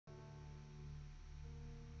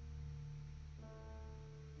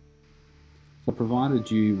So I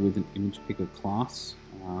provided you with an image picker class.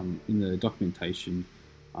 In the documentation,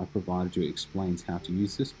 I provided you explains how to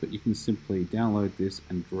use this, but you can simply download this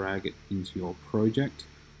and drag it into your project.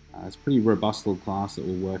 It's a pretty robust little class that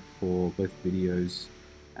will work for both videos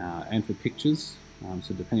and for pictures.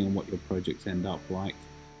 So depending on what your projects end up like,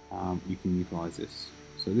 you can utilize this.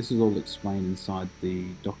 So this is all explained inside the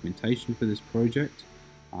documentation for this project.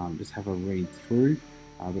 Just have a read through.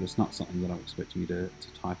 But it's not something that I'm expecting you to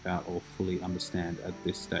type out or fully understand at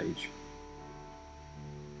this stage.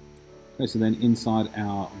 Okay, so then inside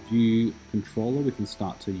our view controller, we can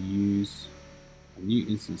start to use a new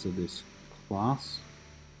instance of this class.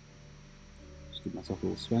 Just give myself a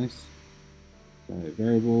little space. So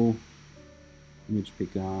variable, image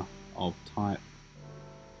picker of type,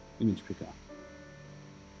 image picker.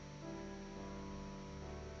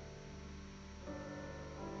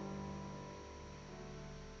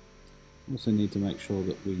 Also need to make sure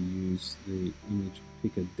that we use the image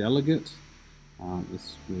picker delegate.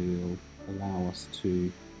 This will allow us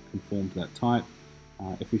to conform to that type.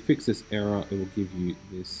 If we fix this error, it will give you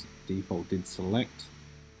this default did select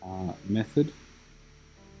method.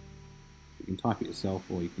 You can type it yourself,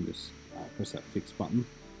 or you can just press that fix button,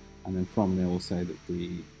 and then from there we'll say that the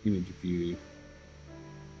image view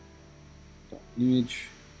image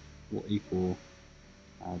will equal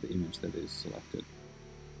the image that is selected.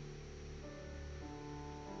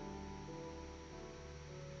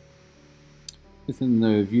 Within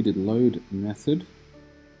the viewDidLoad method,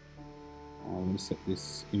 I'm going to set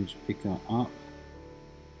this image picker up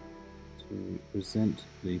to present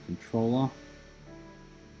the controller.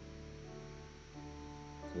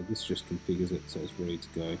 So this just configures it so it's ready to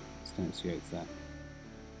go, instantiates that.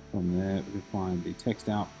 From there we can find the text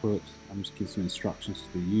output and just give some instructions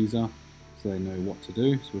to the user so they know what to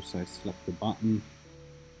do. So we'll say select the button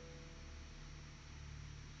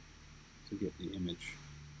to get the image.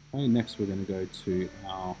 Okay, next we're going to go to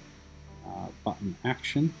our button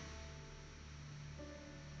action.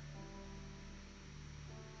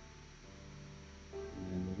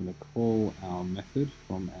 And then we're going to call our method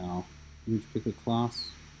from our image picker class.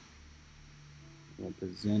 We're going to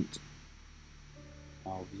present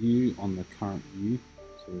our view on the current view.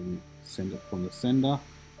 So we send it from the sender.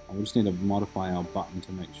 And we just need to modify our button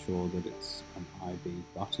to make sure that it's an IB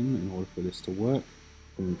button in order for this to work.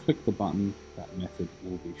 When we click the button, that method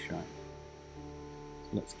will be shown. So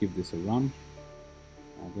let's give this a run.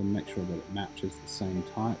 Then make sure that it matches the same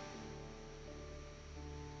type.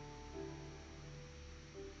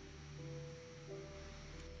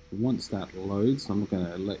 Once that loads, I'm not going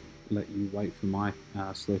to let you wait for my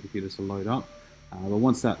slow computer to load up. But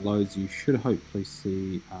once that loads, you should hopefully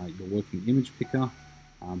see your working image picker.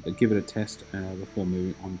 But give it a test before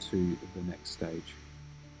moving on to the next stage.